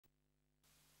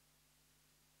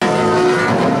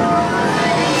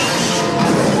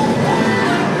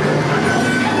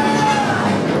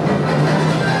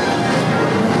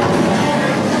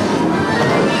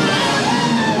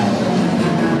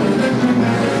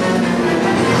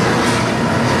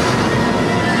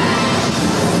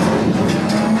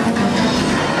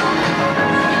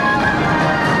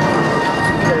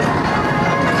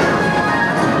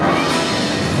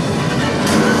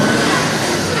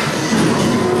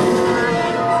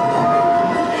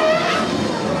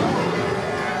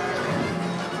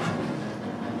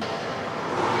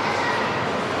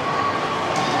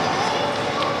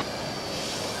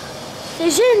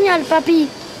génial, papy.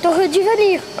 T'aurais dû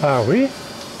venir. Ah oui?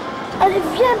 Allez,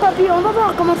 viens, papy, on va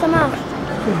voir comment ça marche.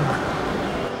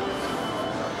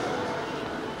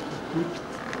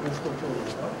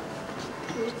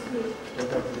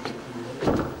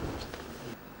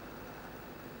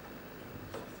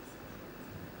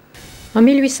 En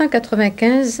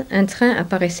 1895, un train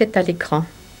apparaissait à l'écran.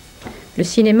 Le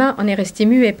cinéma en est resté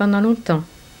muet pendant longtemps.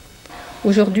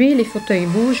 Aujourd'hui, les fauteuils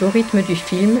bougent au rythme du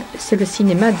film, c'est le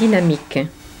cinéma dynamique.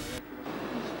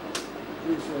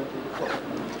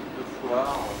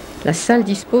 La salle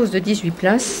dispose de 18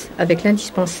 places, avec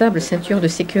l'indispensable ceinture de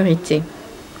sécurité.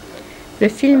 Le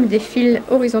film défile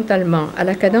horizontalement à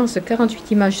la cadence de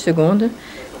 48 images secondes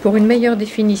pour une meilleure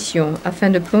définition, afin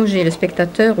de plonger le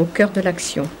spectateur au cœur de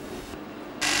l'action.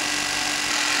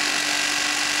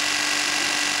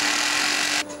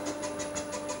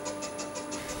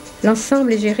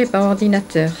 L'ensemble est géré par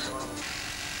ordinateur.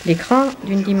 L'écran,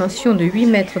 d'une dimension de 8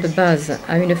 mètres de base,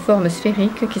 a une forme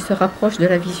sphérique qui se rapproche de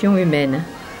la vision humaine.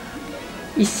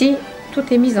 Ici, tout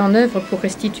est mis en œuvre pour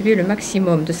restituer le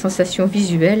maximum de sensations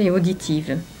visuelles et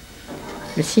auditives.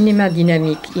 Le cinéma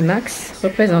dynamique IMAX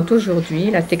représente aujourd'hui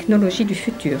la technologie du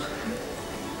futur.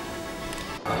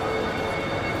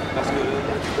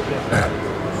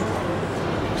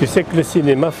 Tu sais que le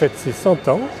cinéma fête ses 100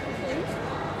 ans.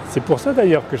 C'est pour ça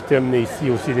d'ailleurs que je t'ai amené ici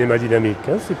au cinéma dynamique.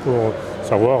 Hein. C'est pour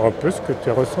savoir un peu ce que tu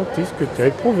as ressenti, ce que tu as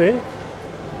éprouvé.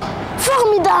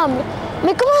 Formidable!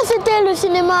 Mais comment c'était le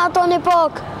cinéma à ton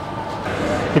époque?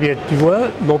 Eh bien, tu vois,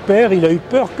 mon père, il a eu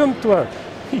peur comme toi.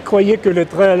 Il croyait que le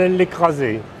train allait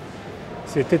l'écraser.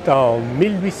 C'était en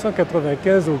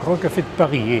 1895 au Grand Café de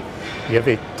Paris. Et il y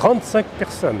avait 35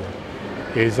 personnes.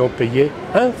 Et ils ont payé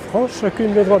 1 franc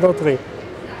chacune le droit d'entrée.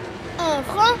 1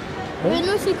 franc? Mais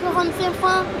nous, c'est 45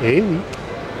 francs. Eh oui.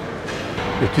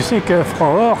 Et tu sais qu'un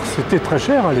franc or, c'était très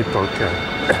cher à l'époque.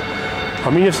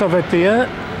 En 1921,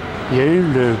 il y a eu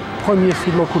le premier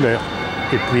film en couleur.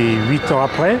 Et puis 8 ans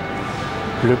après,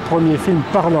 le premier film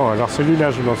parlant. Alors celui-là,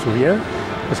 je m'en souviens,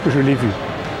 parce que je l'ai vu.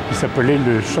 Il s'appelait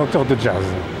Le chanteur de jazz.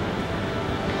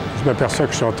 Je m'aperçois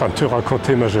que je suis en train de te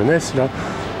raconter ma jeunesse, là.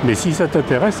 Mais si ça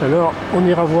t'intéresse, alors on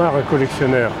ira voir un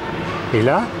collectionneur. Et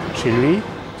là, chez lui,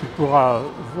 tu pourras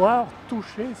voir,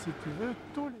 toucher, si tu veux,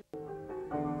 tous les...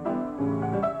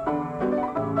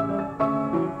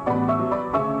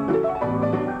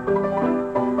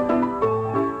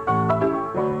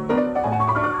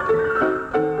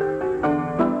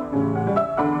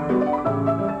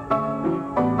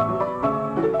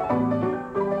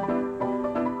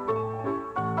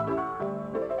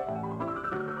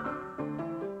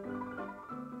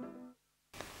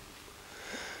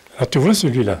 Alors tu vois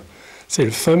celui-là, c'est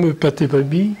le fameux pâté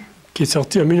Bobby qui est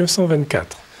sorti en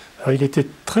 1924. Alors il était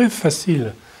très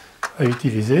facile à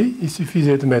utiliser, il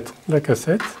suffisait de mettre la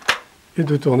cassette et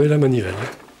de tourner la manivelle.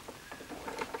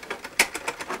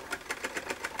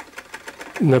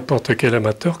 N'importe quel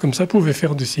amateur comme ça pouvait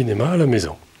faire du cinéma à la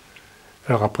maison.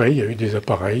 Alors après, il y a eu des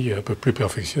appareils un peu plus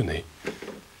perfectionnés.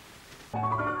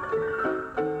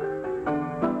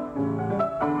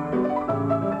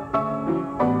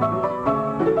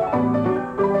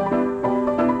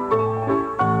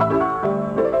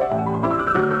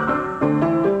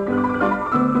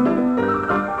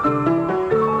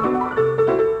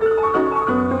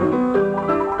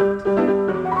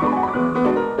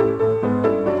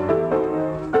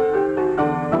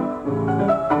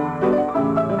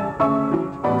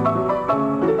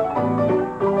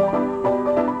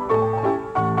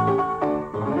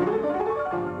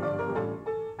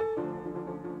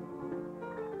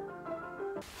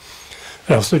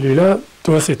 Alors celui-là,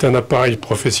 toi, c'est un appareil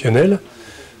professionnel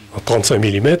en 35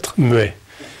 mm muet.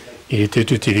 Il était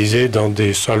utilisé dans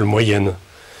des salles moyennes.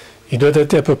 Il doit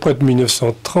dater à peu près de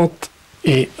 1930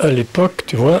 et à l'époque,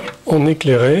 tu vois, on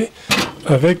éclairait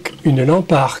avec une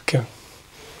lampe à arc,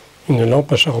 une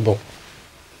lampe à charbon.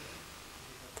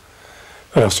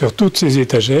 Alors sur toutes ces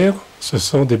étagères, ce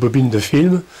sont des bobines de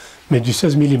film, mais du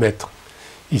 16 mm.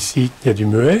 Ici, il y a du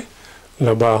muet,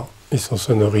 là-bas, ils sont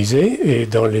sonorisés, et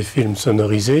dans les films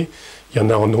sonorisés, il y en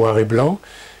a en noir et blanc,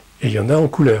 et il y en a en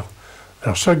couleur.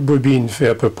 Alors chaque bobine fait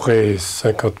à peu près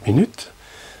 50 minutes,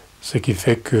 ce qui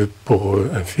fait que pour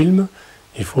un film,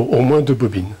 il faut au moins 2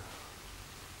 bobines.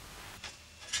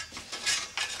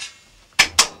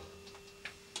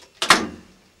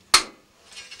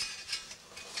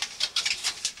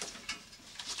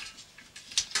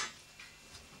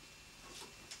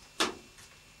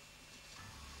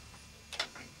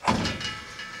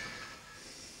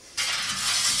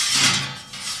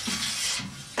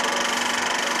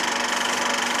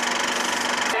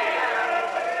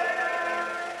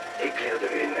 Éclair de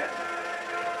lune.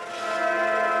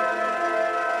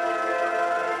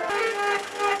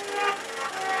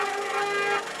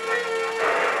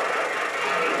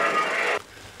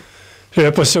 J'ai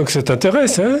l'impression que ça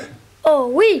t'intéresse, hein? Oh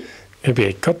oui. Eh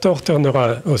bien, quand on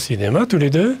retournera au cinéma, tous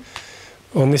les deux,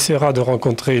 on essaiera de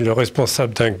rencontrer le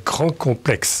responsable d'un grand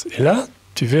complexe. Et là,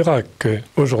 tu verras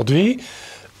qu'aujourd'hui,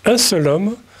 un seul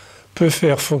homme peut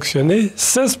faire fonctionner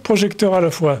 16 projecteurs à la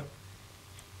fois.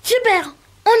 Super,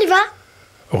 on y va?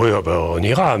 Oui, ah ben, on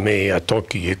ira, mais attends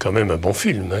qu'il y ait quand même un bon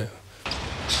film, hein.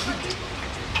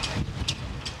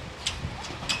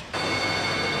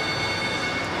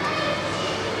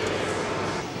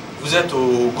 Vous êtes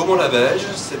au Gaumont Labège,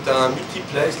 c'est un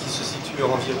multiplex qui se situe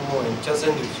environ à une quinzaine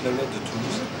de kilomètres de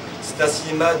Toulouse. C'est un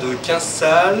cinéma de 15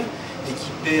 salles,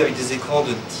 équipé avec des écrans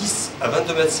de 10 à 22,50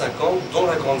 m, dont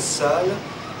la grande salle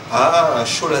a un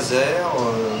show laser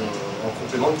en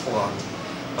complément de programme.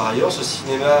 Par ailleurs, ce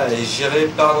cinéma est géré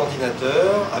par un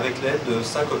ordinateur avec l'aide de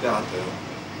 5 opérateurs.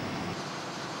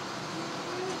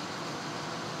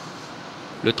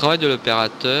 Le travail de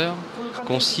l'opérateur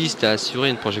consiste à assurer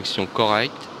une projection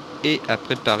correcte et à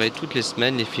préparer toutes les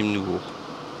semaines les films nouveaux.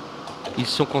 Ils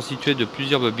sont constitués de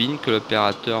plusieurs bobines que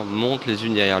l'opérateur monte les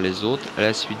unes derrière les autres, à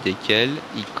la suite desquelles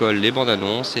il colle les bandes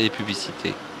annonces et les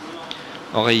publicités.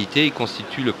 En réalité, il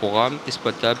constitue le programme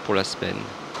exploitable pour la semaine.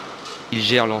 Il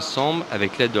gère l'ensemble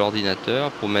avec l'aide de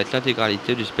l'ordinateur pour mettre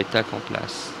l'intégralité du spectacle en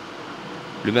place.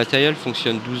 Le matériel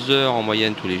fonctionne 12 heures en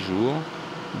moyenne tous les jours.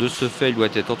 De ce fait, il doit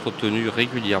être entretenu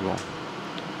régulièrement.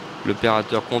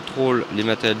 L'opérateur contrôle les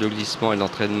matériels de glissement et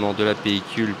d'entraînement de la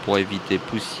pellicule pour éviter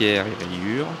poussière et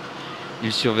rayures.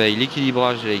 Il surveille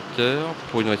l'équilibrage des lecteurs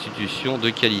pour une restitution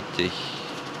de qualité.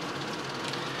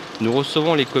 Nous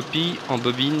recevons les copies en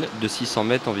bobines de 600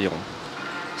 mètres environ.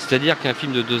 C'est-à-dire qu'un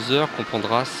film de 2 heures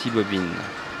comprendra 6 bobines.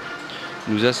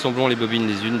 Nous assemblons les bobines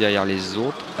les unes derrière les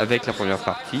autres avec la première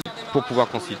partie pour pouvoir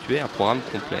constituer un programme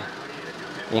complet.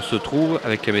 On se trouve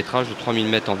avec un métrage de 3000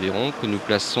 mètres environ que nous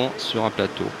plaçons sur un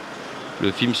plateau.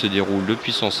 Le film se déroule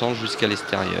depuis son centre jusqu'à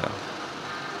l'extérieur.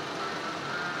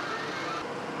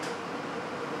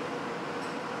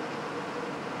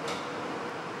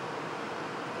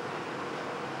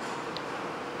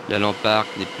 La lampe arc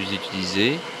n'est plus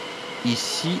utilisée.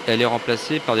 Ici, elle est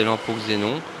remplacée par des lampeaux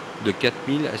xénon de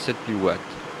 4000 à 7000 watts.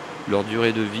 Leur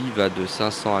durée de vie va de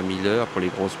 500 à 1000 heures pour les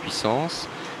grosses puissances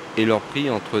et leur prix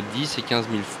entre 10 et 15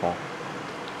 000 francs.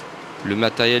 Le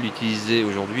matériel utilisé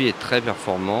aujourd'hui est très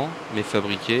performant, mais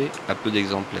fabriqué à peu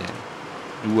d'exemplaires,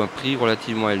 d'où un prix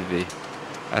relativement élevé,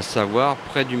 à savoir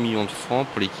près d'1 million de francs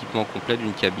pour l'équipement complet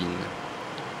d'une cabine.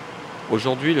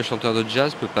 Aujourd'hui, le chanteur de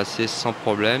jazz peut passer sans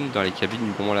problème dans les cabines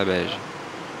du Gaumont Labège.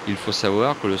 Il faut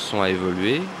savoir que le son a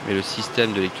évolué, mais le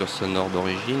système de lecture sonore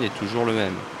d'origine est toujours le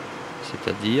même,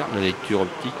 c'est-à-dire la lecture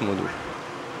optique mono.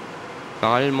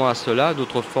 Parallèlement à cela,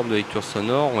 d'autres formes de lecture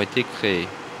sonore ont été créées.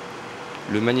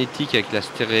 Le magnétique avec la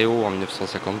stéréo en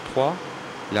 1953,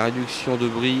 la réduction de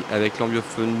bruit avec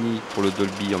l'ambiophonie pour le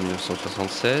Dolby en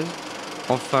 1976,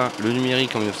 enfin le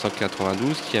numérique en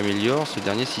 1992 qui améliore ce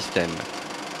dernier système.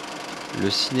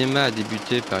 Le cinéma a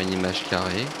débuté par une image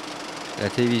carrée, la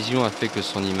télévision a fait que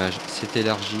son image s'est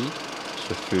élargie,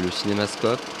 ce fut le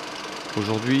cinémascope.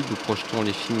 Aujourd'hui, nous projetons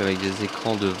les films avec des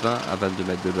écrans de 20 à 22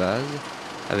 mètres de base,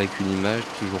 avec une image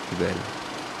toujours plus belle.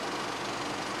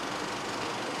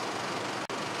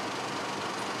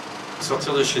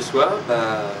 Sortir de chez soi,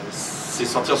 c'est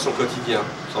sortir son quotidien.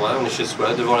 On est chez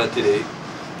soi, devant la télé,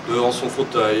 devant son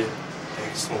fauteuil,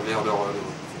 avec son verre de rhum,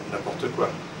 n'importe quoi.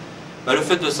 Le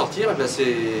fait de sortir,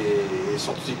 c'est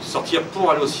sortir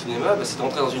pour aller au cinéma, c'est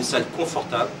d'entrer dans une salle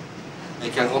confortable,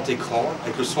 avec un grand écran,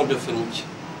 avec le son biophonique.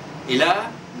 Et là,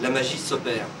 la magie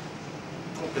s'opère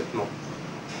complètement.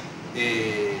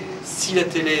 Et si la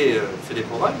télé fait des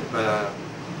progrès,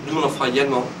 nous on en fera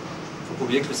également. Il ne faut pas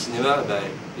oublier que le cinéma,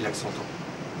 il accentue.